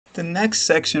The next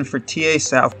section for TA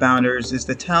southbounders is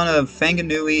the town of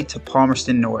Whanganui to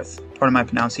Palmerston North. Pardon my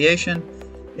pronunciation.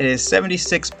 It is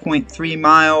 76.3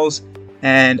 miles,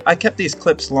 and I kept these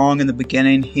clips long in the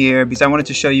beginning here because I wanted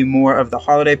to show you more of the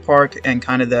holiday park and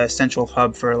kind of the central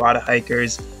hub for a lot of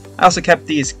hikers. I also kept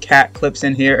these cat clips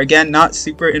in here. Again, not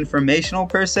super informational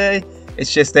per se.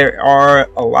 It's just there are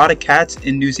a lot of cats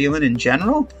in New Zealand in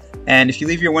general, and if you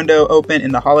leave your window open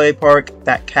in the holiday park,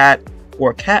 that cat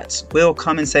or cats will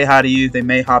come and say hi to you. They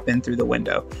may hop in through the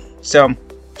window. So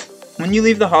when you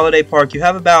leave the holiday park, you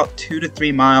have about 2 to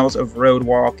 3 miles of road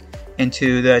walk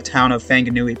into the town of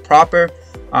Whanganui proper.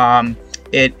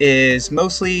 It is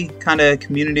mostly kind of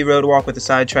community road walk with the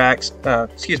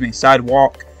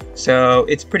sidewalk. So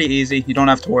it's pretty easy. You don't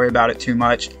have to worry about it too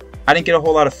much. I didn't get a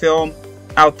whole lot of film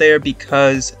out there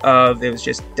because of it was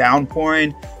just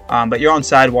downpouring, but you're on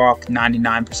sidewalk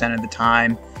 99% of the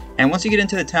time. And once you get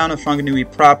into the town of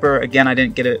Whanganui proper, again, I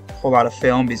didn't get a whole lot of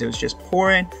film because it was just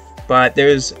pouring, but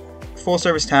there's full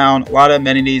service town, a lot of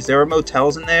amenities. There are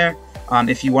motels in there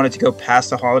if you wanted to go past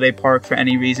the holiday park for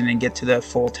any reason and get to the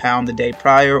full town the day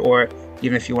prior, or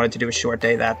even if you wanted to do a short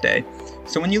day that day.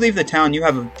 So when you leave the town, you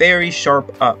have a very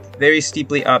sharp up, very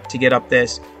steeply up to get up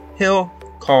this hill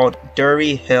called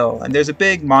Durry Hill. And there's a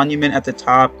big monument at the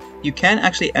top. You can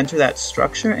actually enter that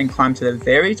structure and climb to the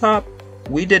very top.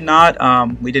 We did not.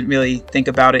 We didn't really think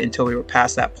about it until we were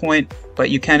past that point, but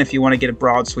you can if you want to get a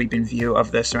broad sweeping view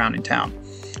of the surrounding town.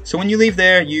 So when you leave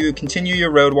there, you continue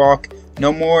your road walk.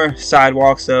 No more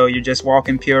sidewalk, so you're just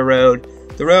walking pure road.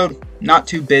 The road, not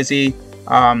too busy.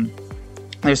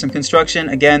 There's some construction.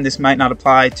 Again, this might not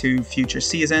apply to future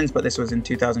seasons, but this was in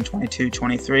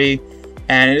 2022-23,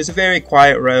 and it is a very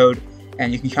quiet road,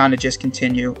 and you can kind of just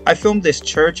continue. I filmed this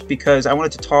church because I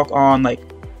wanted to talk on like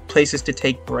places to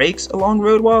take breaks along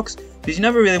road walks, because you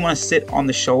never really want to sit on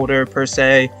the shoulder per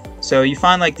se. So you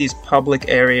find like these public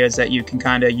areas that you can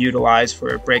kind of utilize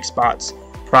for break spots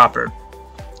proper.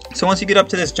 So once you get up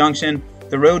to this junction,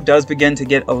 the road does begin to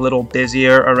get a little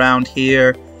busier around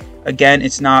here. Again,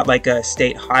 it's not like a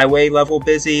state highway level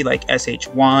busy like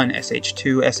SH1,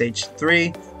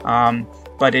 SH2,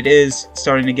 SH3, but it is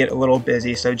starting to get a little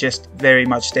busy, so just very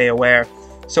much stay aware.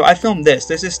 So I filmed this.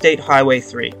 This is State Highway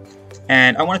 3.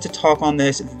 And I wanted to talk on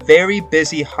this very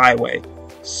busy highway.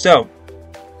 So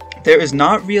there is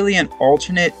not really an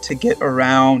alternate to get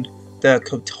around the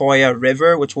Kotoya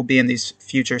River, which will be in these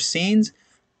future scenes.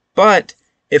 But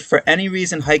if for any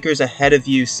reason hikers ahead of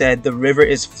you said the river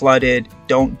is flooded,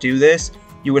 don't do this,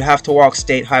 you would have to walk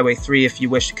State Highway 3 if you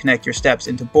wish to connect your steps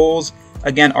into Bulls.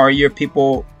 Again, a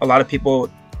lot of people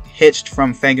hitched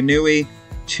from Whanganui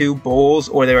to Bulls,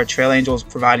 or there are trail angels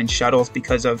providing shuttles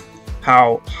because of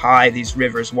how high these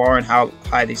rivers were and how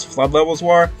high these flood levels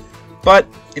were. But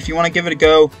if you want to give it a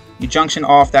go, you junction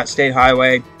off that state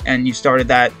highway and you started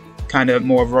that kind of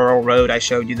more rural road I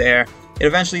showed you there. It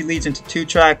eventually leads into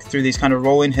 2-track through these kind of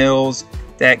rolling hills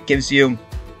that gives you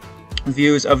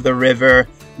views of the river.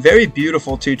 Very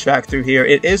beautiful 2-track through here.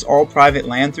 It is all private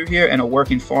land through here and a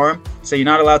working farm, so you're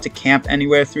not allowed to camp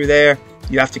anywhere through there.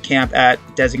 You have to camp at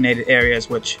designated areas,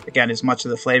 which again is much of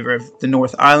the flavor of the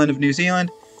North Island of New Zealand.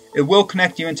 It will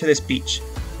connect you into this beach,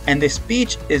 and this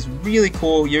beach is really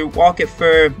cool. You walk it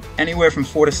for anywhere from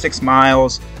 4 to 6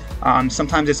 miles.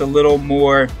 Sometimes it's a little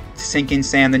more sinking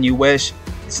sand than you wish.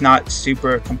 It's not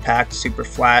super compact, super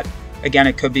flat. Again,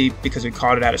 it could be because we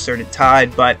caught it at a certain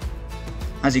tide, but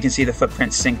as you can see, the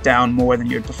footprints sink down more than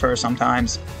you'd prefer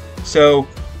sometimes. So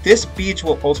this beach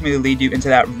will ultimately lead you into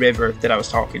that river that I was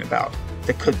talking about,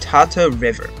 the Kotoya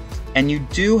River. And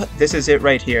this is it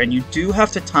right here, and you do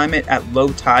have to time it at low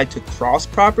tide to cross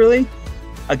properly.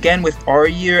 Again, with our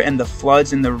year and the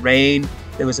floods and the rain,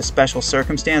 there was a special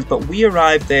circumstance, but we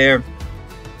arrived there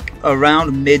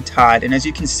around mid-tide, and as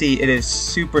you can see, it is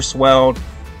super swelled.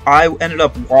 I ended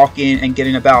up walking and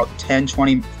getting about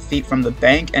 10-20 feet from the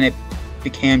bank, and it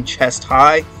became chest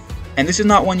high. And this is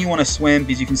not one you want to swim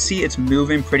because you can see it's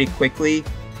moving pretty quickly,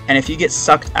 and if you get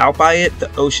sucked out by it,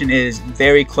 the ocean is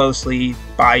very closely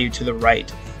by you to the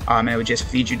right, and it would just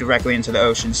feed you directly into the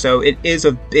ocean. So it is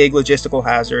a big logistical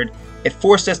hazard. It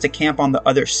forced us to camp on the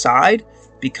other side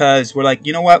because we're like,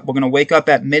 you know what, we're going to wake up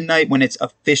at midnight when it's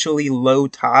officially low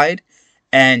tide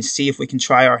and see if we can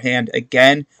try our hand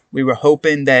again. We were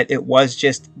hoping that it was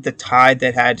just the tide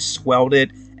that had swelled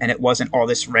it and it wasn't all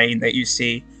this rain that you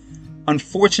see.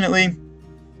 Unfortunately,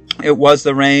 it was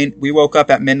the rain. We woke up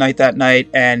at midnight that night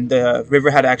and the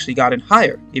river had actually gotten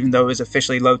higher, even though it was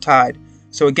officially low tide.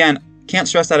 So again, can't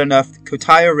stress that enough.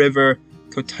 Kotoya River,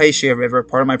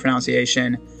 pardon my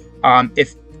pronunciation.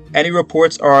 If any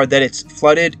reports are that it's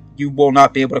flooded, you will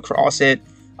not be able to cross it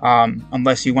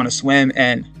unless you want to swim.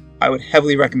 And I would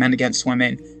heavily recommend against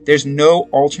swimming. There's no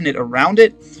alternate around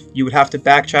it. You would have to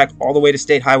backtrack all the way to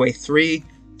State Highway 3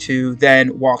 to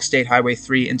then walk State Highway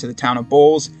 3 into the town of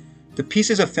Bowles. The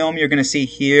pieces of film you're going to see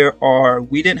here are,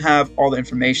 we didn't have all the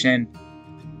information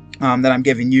that I'm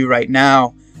giving you right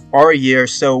now our year,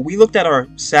 so we looked at our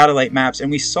satellite maps and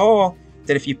we saw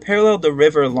that if you paralleled the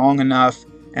river long enough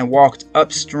and walked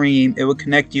upstream, it would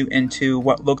connect you into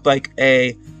what looked like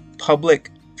a public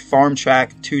farm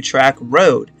track, 2-track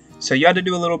road. So you had to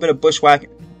do a little bit of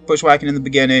bushwhacking in the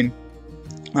beginning.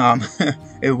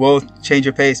 It will change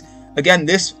your pace. Again,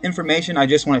 this information I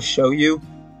just want to show you.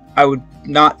 I would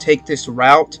not take this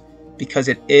route because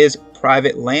it is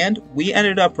private land. We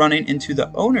ended up running into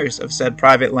the owners of said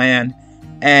private land,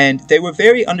 and they were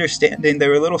very understanding. They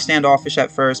were a little standoffish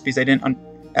at first because they didn't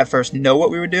at first know what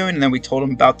we were doing, and then we told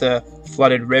them about the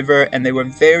flooded river, and they were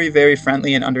very, very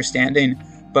friendly and understanding.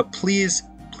 But please,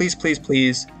 please, please,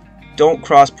 please don't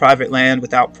cross private land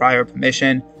without prior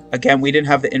permission. Again, we didn't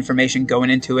have the information going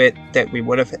into it that we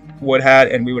would have had,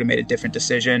 and we would have made a different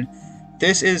decision.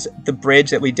 This is the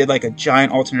bridge that we did like a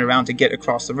giant alternate round to get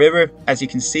across the river. As you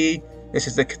can see, this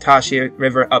is the Katasha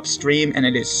River upstream, and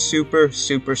it is super,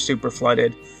 super, super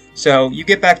flooded. So you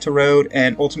get back to road,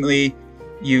 and ultimately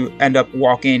you end up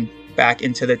walking back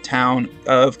into the town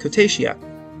of Katasha.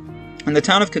 And the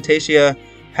town of Katasha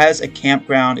has a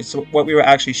campground. It's what we were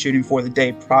actually shooting for the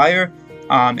day prior.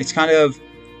 It's kind of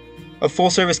a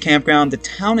full-service campground. The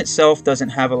town itself doesn't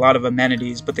have a lot of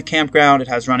amenities, but the campground, it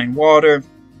has running water.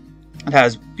 It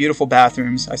has beautiful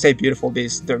bathrooms. I say beautiful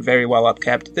because they're very well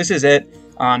upkept. This is it.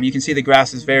 You can see the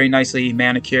grass is very nicely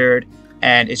manicured,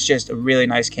 and it's just a really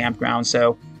nice campground.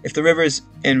 So if the river's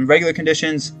in regular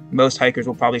conditions, most hikers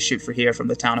will probably shoot for here from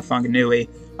the town of Whanganui.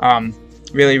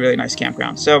 Really, really nice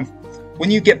campground. So when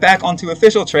you get back onto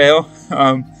official trail,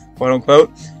 quote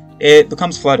unquote, it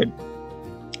becomes flooded.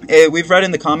 We've read in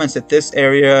the comments that this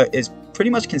area is pretty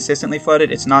much consistently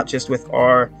flooded. It's not just with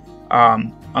our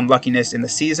unluckiness in the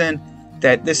season,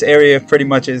 that this area pretty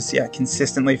much is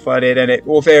consistently flooded, and it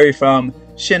will vary from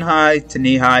shin high to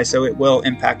knee high, so it will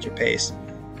impact your pace.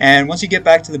 And once you get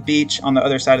back to the beach on the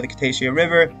other side of the Katasha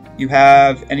River, you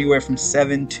have anywhere from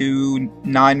 7 to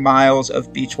 9 miles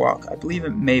of beach walk. I believe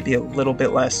it may be a little bit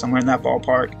less, somewhere in that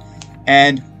ballpark.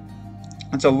 And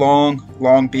it's a long,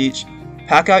 long beach.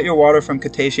 Pack out your water from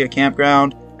Katasha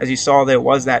Campground. As you saw, there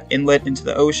was that inlet into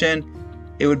the ocean.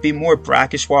 It would be more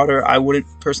brackish water. I wouldn't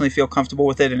personally feel comfortable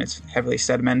with it, and it's heavily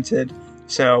sedimented.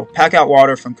 So pack out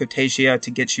water from Katasha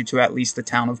to get you to at least the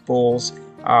town of Bowles.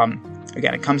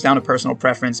 Again, it comes down to personal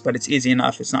preference, but it's easy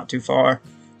enough. It's not too far.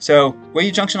 So where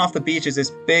you junction off the beach is this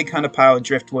big kind of pile of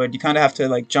driftwood. You kind of have to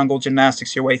like jungle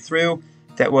gymnastics your way through.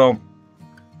 That will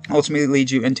ultimately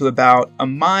lead you into about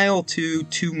 1 mile to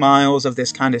 2 miles of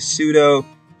this kind of pseudo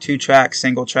 2-track,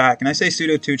 single track. And I say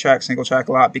pseudo 2-track, single track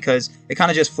a lot because it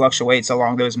kind of just fluctuates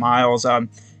along those miles.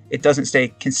 It doesn't stay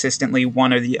consistently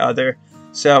one or the other.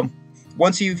 So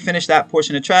once you finish that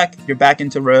portion of track, you're back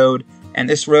into road, and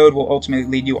this road will ultimately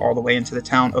lead you all the way into the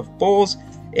town of Bowles.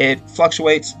 It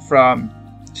fluctuates from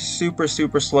super,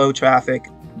 super slow traffic,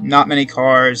 not many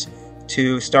cars,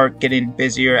 to start getting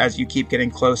busier as you keep getting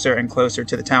closer and closer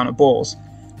to the town of Bowles.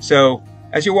 So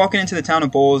as you're walking into the town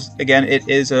of Bowles, again, it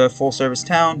is a full-service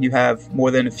town. You have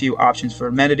more than a few options for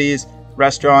amenities,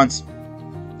 restaurants,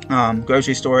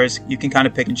 grocery stores. You can kind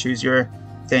of pick and choose your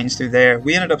things through there.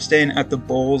 We ended up staying at the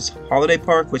Bowles Holiday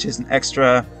Park, which is an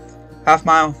extra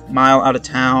mile out of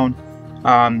town.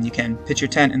 You can pitch your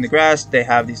tent in the grass. They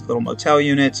have these little motel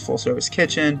units, full-service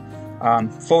kitchen,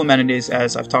 full amenities,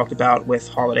 as I've talked about with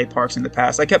holiday parks in the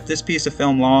past. I kept this piece of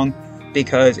film long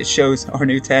because it shows our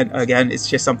new tent. Again, it's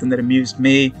just something that amused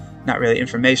me, not really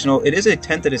informational. It is a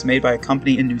tent that is made by a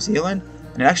company in New Zealand,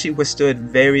 and it actually withstood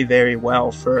very, very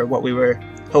well for what we were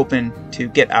hoping to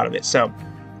get out of it. So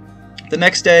the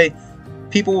next day,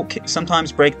 people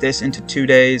sometimes break this into 2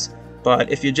 days,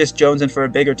 but if you're just jonesing for a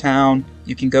bigger town,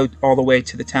 you can go all the way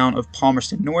to the town of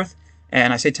Palmerston North.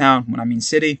 And I say town when I mean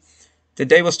city. The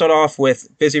day will start off with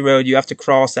busy road. You have to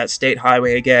cross that state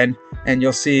highway again, and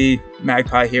you'll see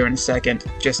Magpie here in a second,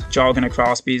 just jogging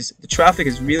across because the traffic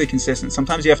is really consistent.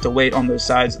 Sometimes you have to wait on those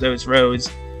sides of those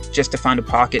roads just to find a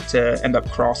pocket to end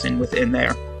up crossing within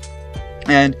there.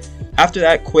 And after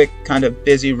that quick kind of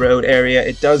busy road area,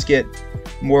 it does get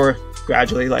more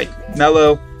gradually like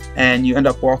mellow, and you end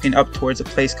up walking up towards a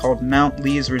place called Mount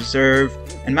Lees Reserve.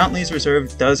 And Mount Lees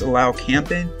Reserve does allow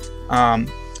camping.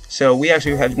 So we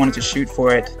actually had wanted to shoot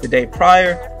for it the day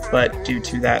prior, but due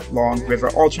to that long river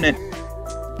alternate,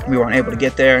 we weren't able to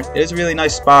get there. It is a really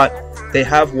nice spot. They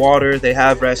have water, they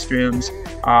have restrooms,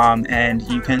 and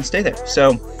you can stay there.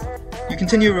 So you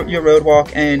continue your road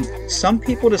walk, and some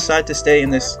people decide to stay in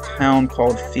this town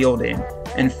called Fielding.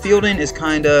 And Fielding is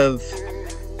kind of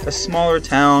a smaller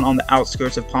town on the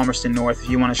outskirts of Palmerston North if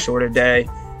you want a shorter day.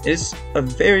 It is a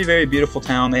very, very beautiful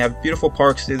town. They have beautiful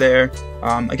parks through there.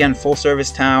 Again, full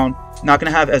service town. Not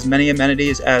going to have as many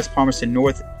amenities as Palmerston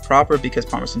North proper because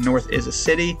Palmerston North is a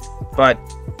city, but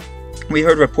we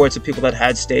heard reports of people that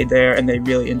had stayed there and they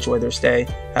really enjoyed their stay.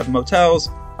 Have motels,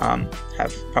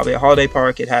 have probably a holiday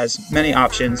park. It has many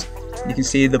options. You can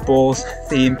see the Bulls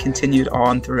theme continued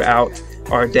on throughout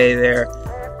our day there.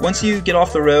 Once you get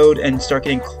off the road and start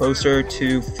getting closer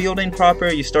to Fielding proper,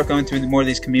 you start going through more of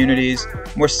these communities,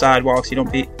 more sidewalks. You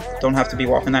don't have to be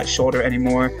walking that shoulder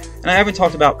anymore. And I haven't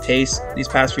talked about pace these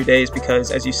past few days because,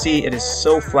 as you see, it is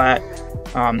so flat.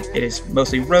 It is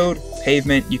mostly road,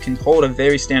 pavement. You can hold a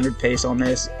very standard pace on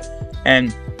this.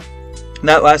 And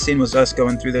that last scene was us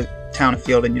going through the town of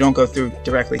Fielding. You don't go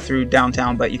directly through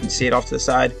downtown, but you can see it off to the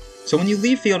side. So when you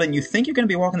leave Fielding, you think you're going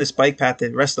to be walking this bike path the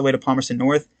rest of the way to Palmerston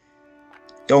North.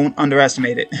 Don't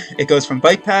underestimate it. It goes from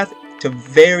bike path to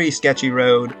very sketchy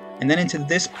road, and then into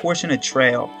this portion of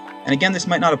trail. And again, this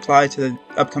might not apply to the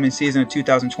upcoming season of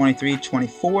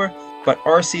 2023-24, but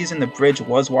our season, the bridge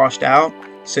was washed out,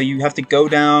 so you have to go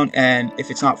down, and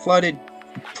if it's not flooded,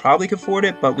 you probably could ford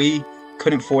it, but we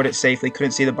couldn't ford it safely,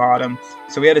 couldn't see the bottom,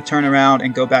 so we had to turn around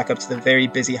and go back up to the very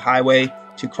busy highway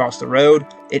to cross the road.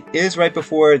 It is right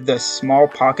before the small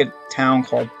pocket town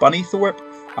called Bunnythorpe.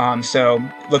 So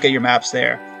look at your maps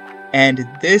there. And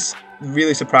this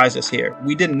really surprised us here.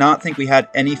 We did not think we had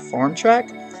any farm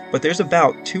track, but there's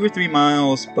about 2 or 3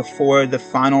 miles before the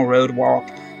final road walk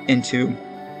into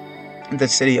the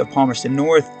city of Palmerston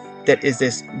North that is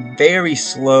this very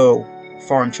slow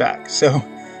farm track. So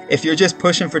if you're just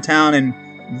pushing for town and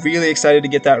really excited to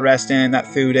get that rest in, that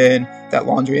food in, that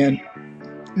laundry in,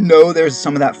 know there's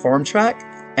some of that farm track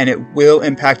and it will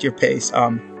impact your pace.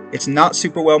 It's not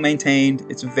super well maintained.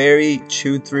 It's very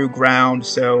chewed through ground,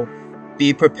 so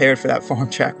be prepared for that farm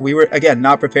track. We were, again,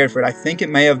 not prepared for it. I think it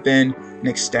may have been an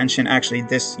extension actually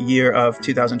this year of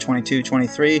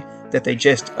 2022-23 that they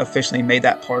just officially made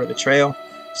that part of the trail.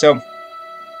 So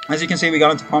as you can see, we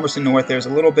got into Palmerston North. There's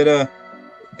a little bit of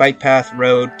bike path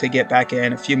road to get back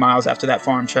in a few miles after that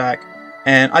farm track.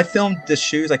 And I filmed the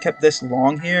shoes. I kept this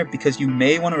long here because you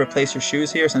may want to replace your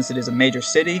shoes here since it is a major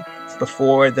city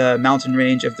before the mountain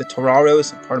range of the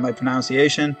Toraros, part of my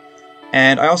pronunciation.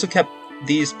 And I also kept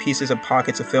these pieces of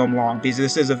pockets of film long because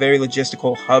this is a very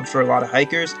logistical hub for a lot of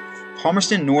hikers.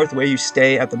 Palmerston North, where you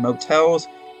stay at the motels,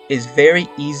 is very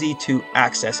easy to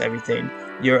access everything.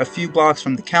 You're a few blocks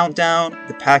from the countdown,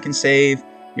 the pack and save,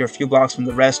 you're a few blocks from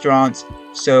the restaurants.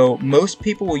 So most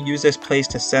people will use this place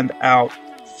to send out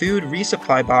food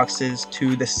resupply boxes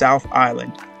to the South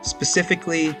Island,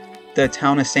 specifically the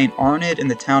town of St. Arnaud and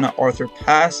the town of Arthur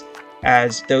Pass,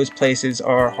 as those places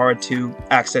are hard to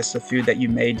access the food that you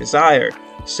may desire.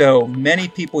 So many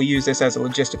people use this as a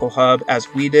logistical hub,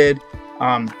 as we did.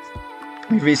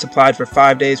 We resupplied for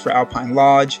 5 days for Alpine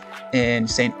Lodge in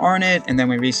St. Arnaud, and then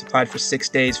we resupplied for 6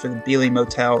 days for the Beeley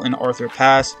Motel in Arthur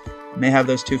Pass. You may have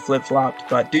those two flip-flopped,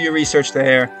 but do your research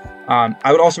there.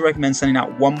 I would also recommend sending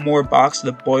out one more box to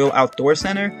the Boyle Outdoor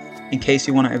Center in case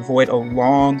you want to avoid a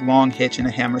long hitch in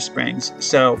the Hammer Springs.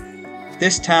 So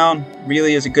this town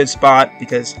really is a good spot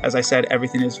because, as I said,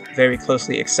 everything is very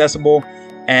closely accessible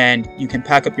and you can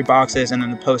pack up your boxes, and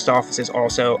then the post office is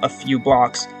also a few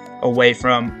blocks away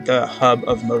from the hub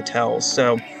of motels.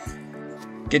 So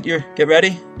get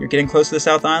ready. You're getting close to the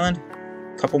South Island.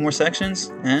 A couple more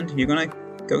sections and you're gonna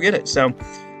go get it. So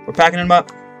we're packing them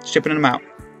up, shipping them out.